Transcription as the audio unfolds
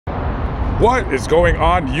What is going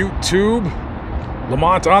on YouTube?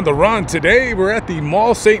 Lamont on the run. Today we're at the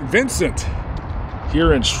Mall St. Vincent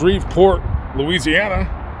here in Shreveport, Louisiana.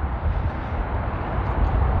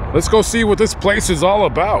 Let's go see what this place is all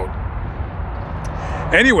about.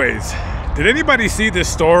 Anyways, did anybody see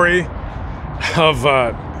this story of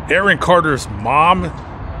Aaron Carter's mom,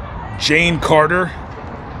 Jane Carter?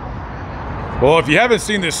 Well, if you haven't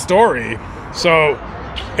seen this story, so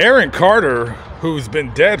Aaron Carter, who's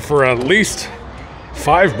been dead for at least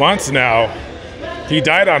 5 months now, he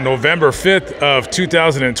died on November 5th of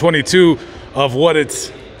 2022 of what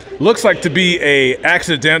it looks like to be a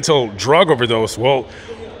accidental drug overdose. Well,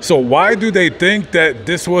 so why do they think that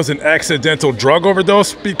this was an accidental drug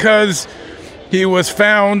overdose? Because he was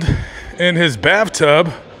found in his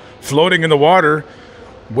bathtub, floating in the water,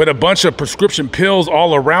 with a bunch of prescription pills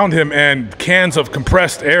all around him and cans of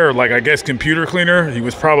compressed air, like I guess computer cleaner. He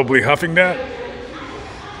was probably huffing that.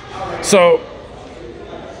 So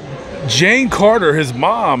Jane Carter, his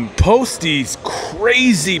mom, posts these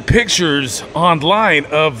crazy pictures online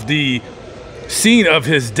of the scene of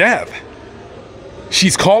his death.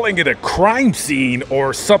 She's calling it a crime scene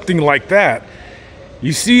or something like that.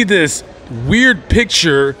 You see this weird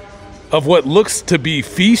picture of what looks to be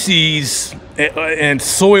feces and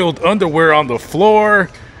soiled underwear on the floor.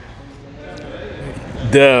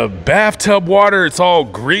 The bathtub water, it's all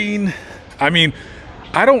green. I mean,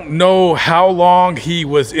 I don't know how long he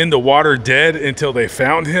was in the water dead until they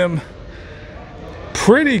found him.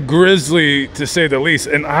 Pretty grisly, to say the least.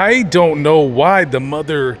 And I don't know why the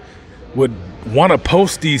mother would want to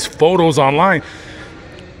post these photos online.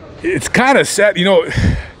 It's kind of sad. You know,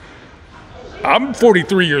 I'm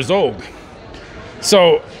 43 years old.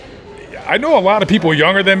 So I know a lot of people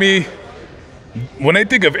younger than me. When they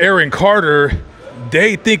think of Aaron Carter,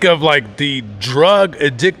 they think of like the drug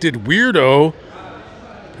addicted weirdo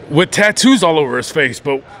with tattoos all over his face.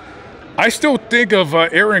 But I still think of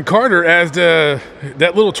Aaron Carter as that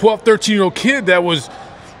little 12, 13-year-old kid that was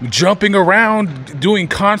jumping around doing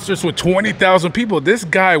concerts with 20,000 people. This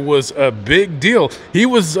guy was a big deal. He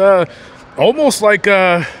was almost like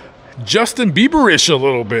Justin Bieber-ish a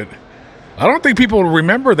little bit. I don't think people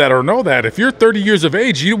remember that or know that. If you're 30 years of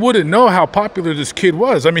age, you wouldn't know how popular this kid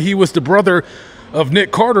was. I mean, he was the brother of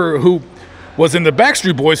Nick Carter, who was in the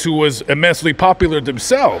Backstreet Boys, who was immensely popular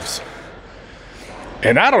themselves.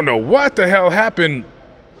 And I don't know what the hell happened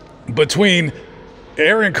between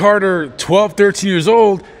Aaron Carter, 12, 13 years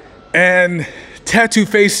old, and tattoo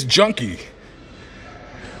face junkie.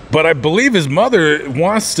 But I believe his mother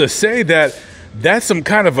wants to say that that's some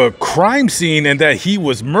kind of a crime scene and that he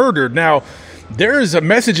was murdered. Now, there's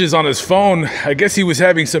messages on his phone. I guess he was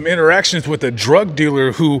having some interactions with a drug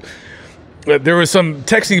dealer who there was some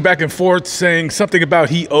texting back and forth saying something about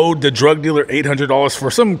he owed the drug dealer $800 for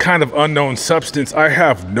some kind of unknown substance. I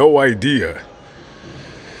have no idea.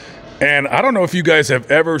 And I don't know if you guys have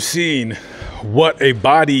ever seen what a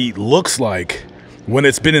body looks like when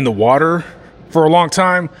it's been in the water for a long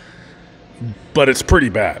time, but it's pretty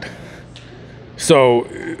bad. So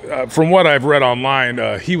from what I've read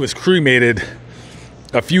online, he was cremated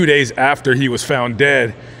a few days after he was found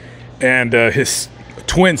dead, and his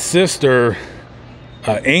twin sister,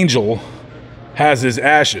 Angel, has his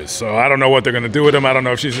ashes. So I don't know what they're going to do with him. I don't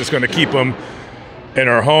know if she's just going to keep him in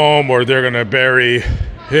her home or they're going to bury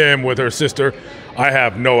him with her sister. I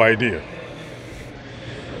have no idea.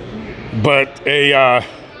 But a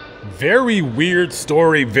very weird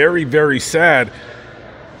story, very, very sad.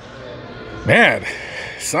 Man,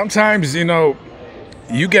 sometimes, you know,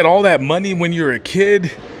 you get all that money when you're a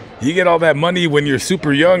kid. You get all that money when you're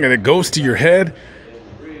super young and it goes to your head.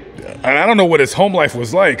 And I don't know what his home life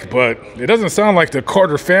was like, but it doesn't sound like the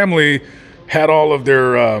Carter family had all of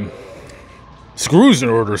their screws in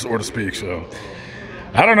order, so to speak. So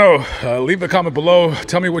I don't know. Leave a comment below.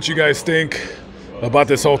 Tell me what you guys think about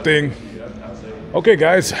this whole thing. Okay,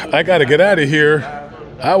 guys, I got to get out of here.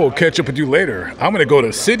 I will catch up with you later. I'm going to go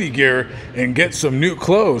to City Gear and get some new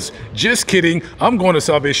clothes. Just kidding. I'm going to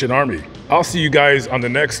Salvation Army. I'll see you guys on the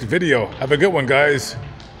next video. Have a good one, guys.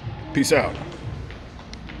 Peace out.